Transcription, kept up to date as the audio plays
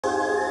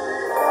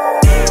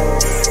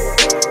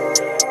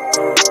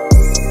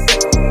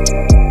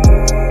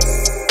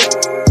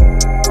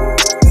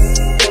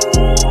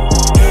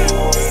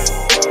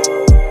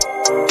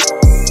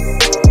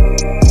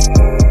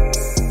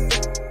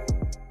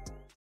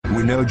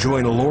We now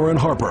join Lauren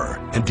Harper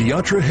and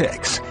Deontra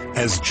Hicks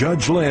as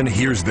Judge Lynn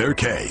hears their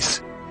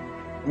case.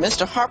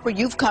 Mr. Harper,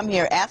 you've come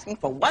here asking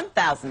for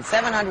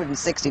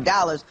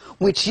 $1,760,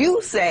 which you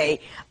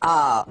say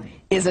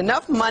is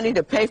enough money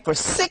to pay for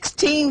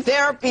 16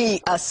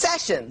 therapy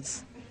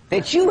sessions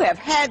that you have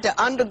had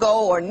to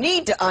undergo or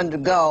need to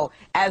undergo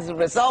as a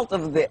result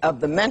of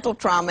the mental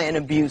trauma and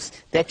abuse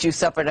that you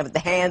suffered at the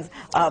hands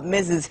of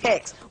Mrs.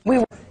 Hicks.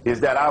 Is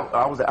that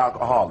I was an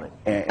alcoholic,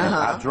 and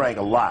I drank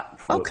a lot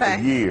for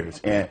years,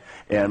 and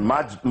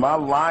my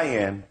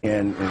lying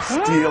and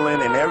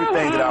stealing and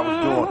everything that I was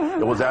doing,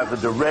 it was as a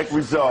direct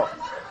result.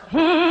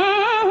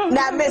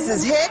 Now,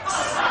 Mrs.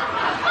 Hicks,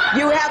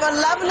 you have a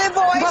lovely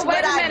voice,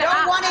 but I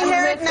don't want to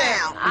hear it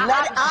now.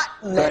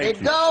 Let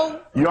it go.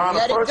 Your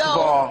Honor, first of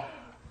all,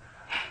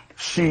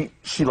 she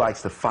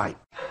likes to fight.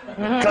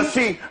 Because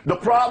the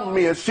problem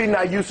is she's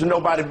not used to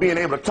nobody being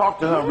able to talk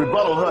to her,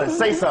 rebuttal her, and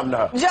say something to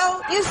her.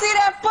 Joe, you see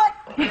that foot?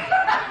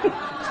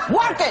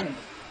 Working.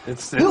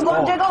 You're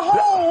going to dig a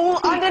hole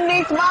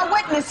underneath my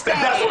witness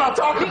stand. That's what I'm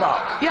talking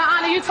about. Your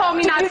Honor, you told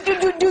me not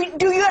to.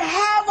 Do you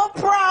have a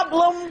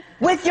problem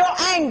with your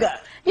anger?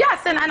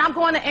 Yes, and I'm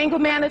going to anger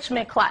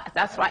management class.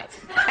 That's right.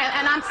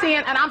 And I'm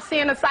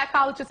seeing a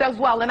psychologist as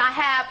well. And I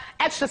have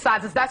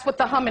exercises. That's what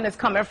the humming is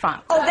coming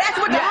from. Oh, that's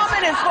what the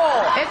humming is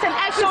for. It's an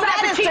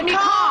exercise to keep me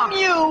calm.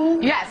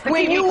 You. Yes, to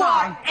when keep you me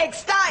are calm.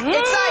 excited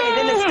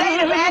in a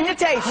state of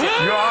agitation.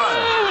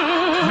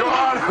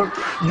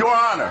 Your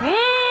Honor.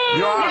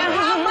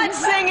 How much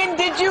singing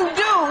did you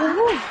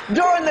do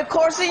during the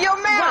course of your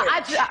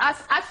marriage? Well,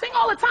 I sing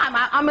all the time.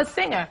 I'm a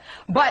singer.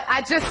 But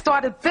I just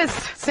started this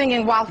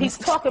singing while he's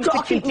talking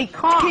to keep me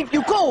calm. Keep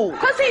you cool.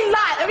 Because he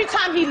lied. Every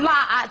time he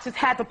lied, I just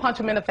had to punch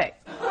him in the face.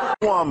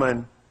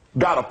 Woman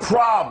got a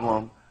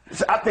problem.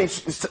 I think,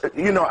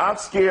 I'm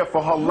scared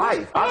for her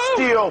life. I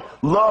still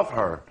love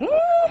her.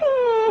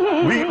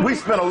 We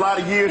spent a lot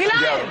of years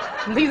together.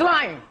 He's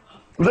lying.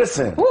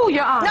 Listen, Ooh,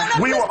 Your Honor.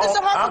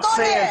 I'm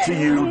saying to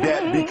you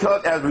that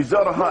because as a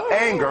result of her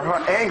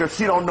anger,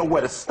 she don't know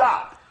where to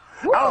stop.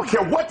 Ooh. I don't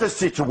care what the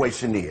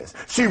situation is.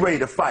 She ready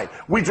to fight.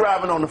 We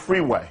driving on the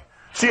freeway.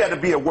 She had to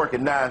be at work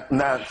at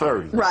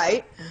 9:30.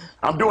 Right.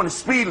 I'm doing the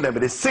speed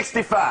limit. It's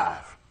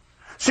 65.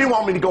 She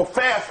want me to go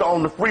faster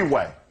on the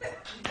freeway.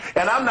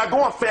 And I'm not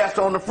going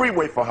faster on the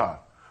freeway for her.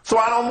 So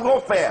I don't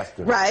go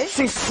faster. Right.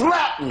 She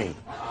slapped me.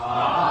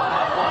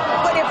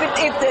 But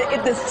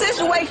if the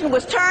situation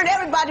was turned,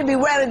 everybody would be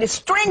ready to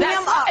string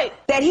him up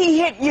that he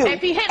hit you. If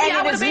he hit me,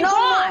 I would have been gone.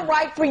 gone. And it is no more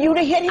right for you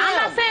to hit him. I'm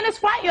not saying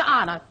it's right, Your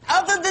Honor.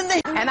 Other than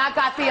the... And I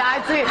got the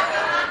idea.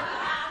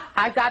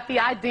 I got the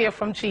idea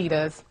from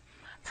Cheetahs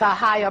to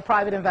hire a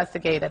private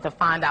investigator to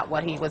find out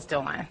what he was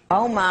doing.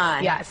 Oh,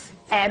 my. Yes.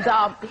 And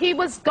he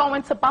was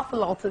going to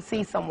Buffalo to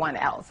see someone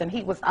else, and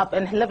he was up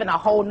and living a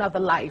whole nother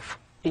life.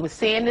 He was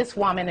seeing this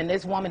woman, and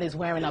this woman is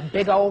wearing a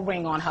big old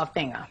ring on her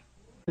finger.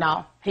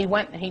 No, he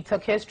went and he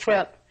took his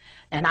trip,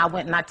 and I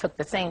went and I took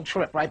the same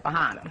trip right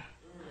behind him.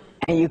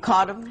 And you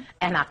caught him?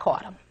 And I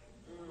caught him.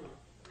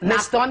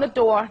 Knocked on the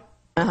door.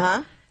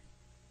 Uh-huh.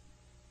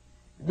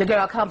 The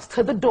girl comes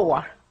to the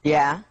door.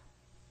 Yeah.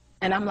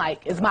 And I'm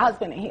like, is my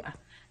husband in here?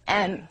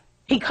 And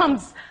he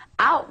comes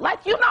out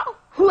like,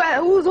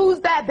 who's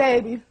that,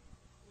 baby?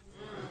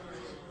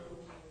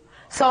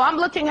 So I'm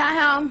looking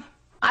at him.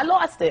 I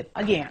lost it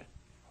again.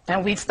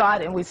 And we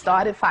started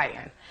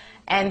fighting.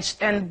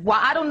 And well,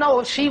 I don't know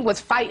if she was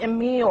fighting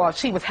me or if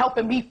she was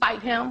helping me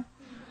fight him.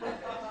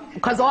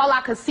 Because all I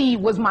could see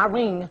was my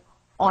ring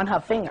on her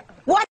finger.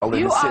 What?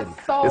 You are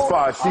so... As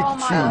far as she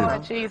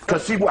cheated.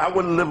 Because I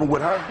wasn't living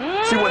with her.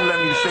 She wouldn't let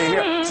me stay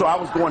here. So I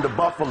was going to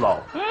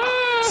Buffalo.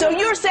 So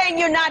you're saying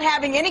you're not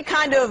having any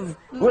kind of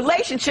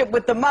relationship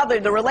with the mother.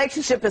 The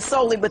relationship is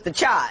solely with the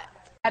child.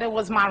 That it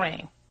was my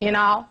ring. And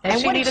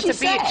she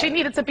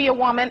needed to be a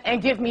woman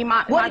and give me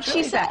my What did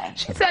she say?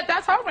 She said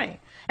that's her ring.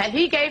 And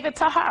he gave it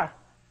to her.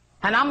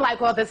 And I'm like,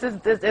 well, this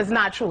is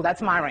not true.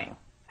 That's my ring.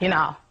 Hang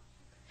on.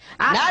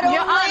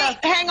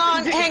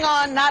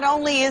 Not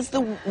only is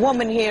the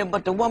woman here,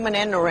 but the woman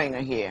and the ring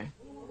are here.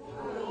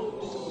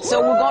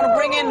 So we're going to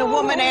bring in the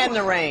woman and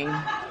the ring.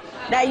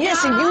 Now,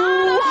 listen,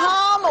 you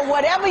hum or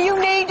whatever you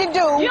need to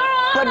do,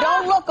 but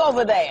don't look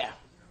over there.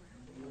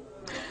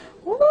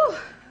 Woo.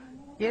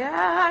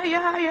 Yeah.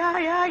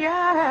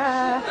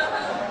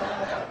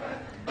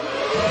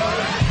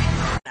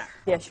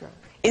 Yes, Your Honor.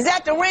 Is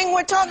that the ring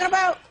we're talking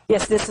about?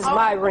 Yes, this is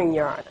my ring,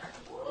 Your Honor.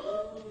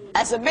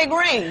 That's a big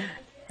ring.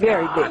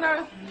 Very big.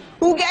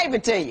 Who gave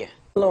it to you?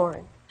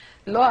 Lauren.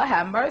 Lord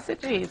have mercy,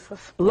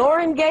 Jesus.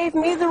 Lauren gave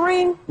me the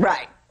ring?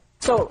 Right.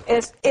 So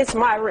it's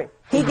my ring.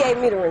 He gave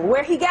me the ring.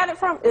 Where he got it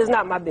from is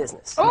not my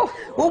business. Oh,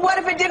 well, what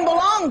if it didn't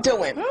belong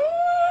to him?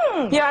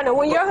 Your Honor,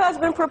 when your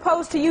husband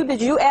proposed to you, did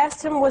you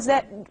ask him,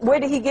 where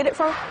did he get it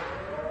from?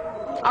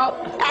 Oh,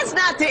 that's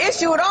not the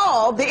issue at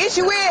all. The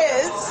issue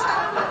is,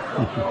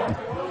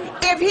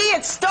 if he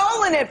had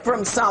stolen it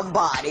from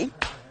somebody,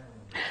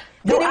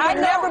 then it would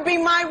never be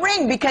my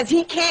ring, because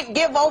he can't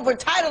give over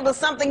title to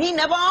something he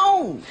never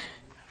owned.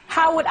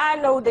 How would I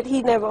know that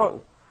he never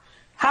owned?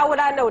 How would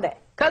I know that?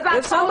 Because I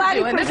If somebody told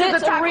you, and this is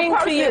presents the type a ring of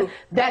to person you,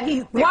 that he.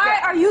 why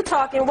are you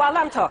talking while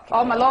I'm talking?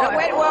 Oh my Lord!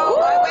 Wait a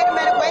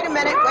minute, wait a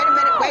minute.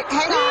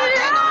 Hang on. Oh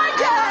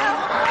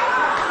yeah!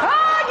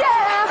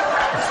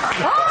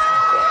 Oh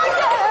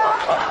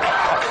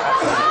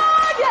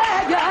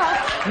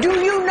yeah! Do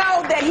you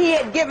know that he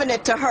had given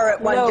it to her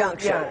at one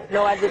juncture?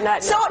 No, I did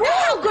not know. So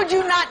how could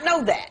you not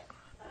know that?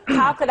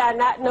 How could I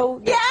not know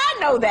that? Yeah, I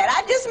know that.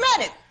 I just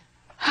met him.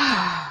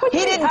 He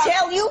didn't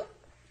tell you?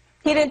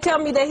 He didn't tell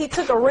me that he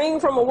took a ring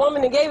from a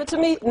woman and gave it to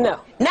me? No.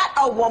 Not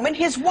a woman,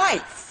 his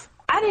wife.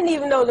 I didn't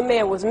even know the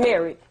man was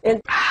married.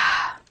 And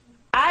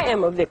I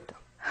am a victim.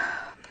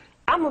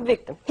 I'm a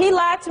victim. He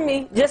lied to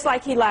me just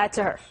like he lied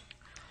to her.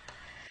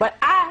 But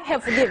I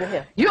have forgiven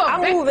him.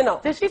 I'm moving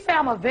on. Did she say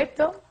I'm a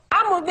victim?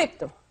 I'm a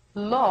victim.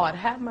 Lord,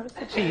 have mercy,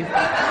 Jesus.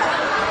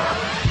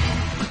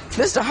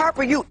 Mr.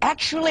 Harper, you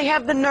actually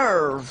have the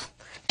nerve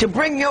to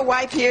bring your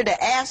wife here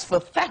to ask for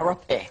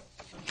therapy.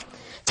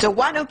 So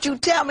why don't you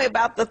tell me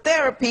about the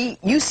therapy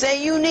you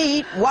say you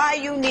need, why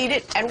you need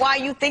it, and why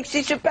you think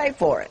she should pay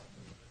for it?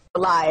 A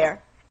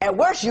liar. At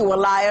worst, you a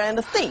liar and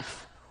a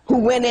thief who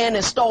went in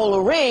and stole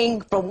a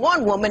ring from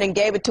one woman and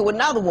gave it to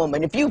another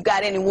woman. If you've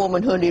got any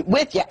womanhood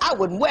with you, I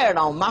wouldn't wear it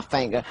on my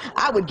finger.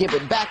 I would give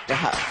it back to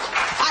her.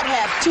 I'd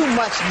have too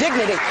much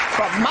dignity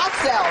for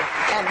myself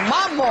and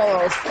my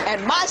morals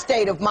and my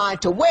state of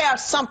mind to wear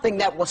something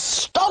that was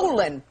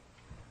stolen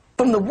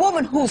from the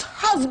woman whose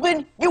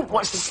husband you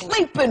were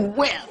sleeping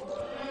with.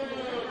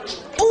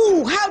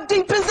 Ooh, how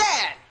deep is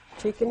that?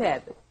 She can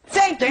have it.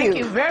 Thank you. Thank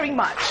you very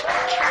much.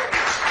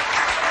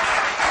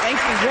 Thank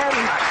you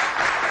very much.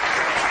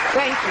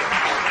 Thank you.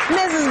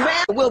 Mrs.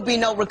 Van, there will be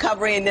no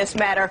recovery in this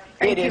matter.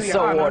 Thank It you, is Your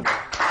so Honor. ordered.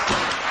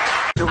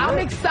 I'm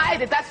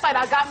excited. That's right.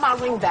 I got my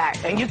ring back,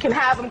 and you can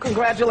have them.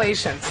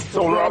 Congratulations.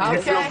 So,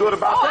 you feel good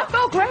about Oh, that? I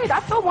feel great. I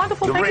feel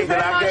wonderful. The Thank ring you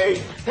very that I much.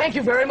 gave? Thank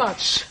you very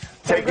much.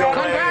 Take your ring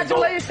and go-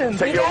 Congratulations.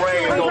 take your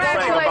ring and go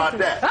sing about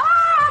that.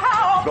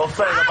 Oh, Go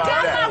sing about I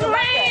got that. my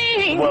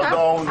ring. Well, go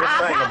on, just I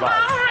sing got about my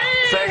it.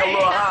 ring. Sing a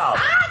little how. I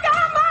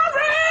got my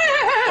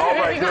ring. All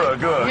right,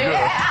 good.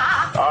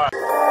 Yeah. All right.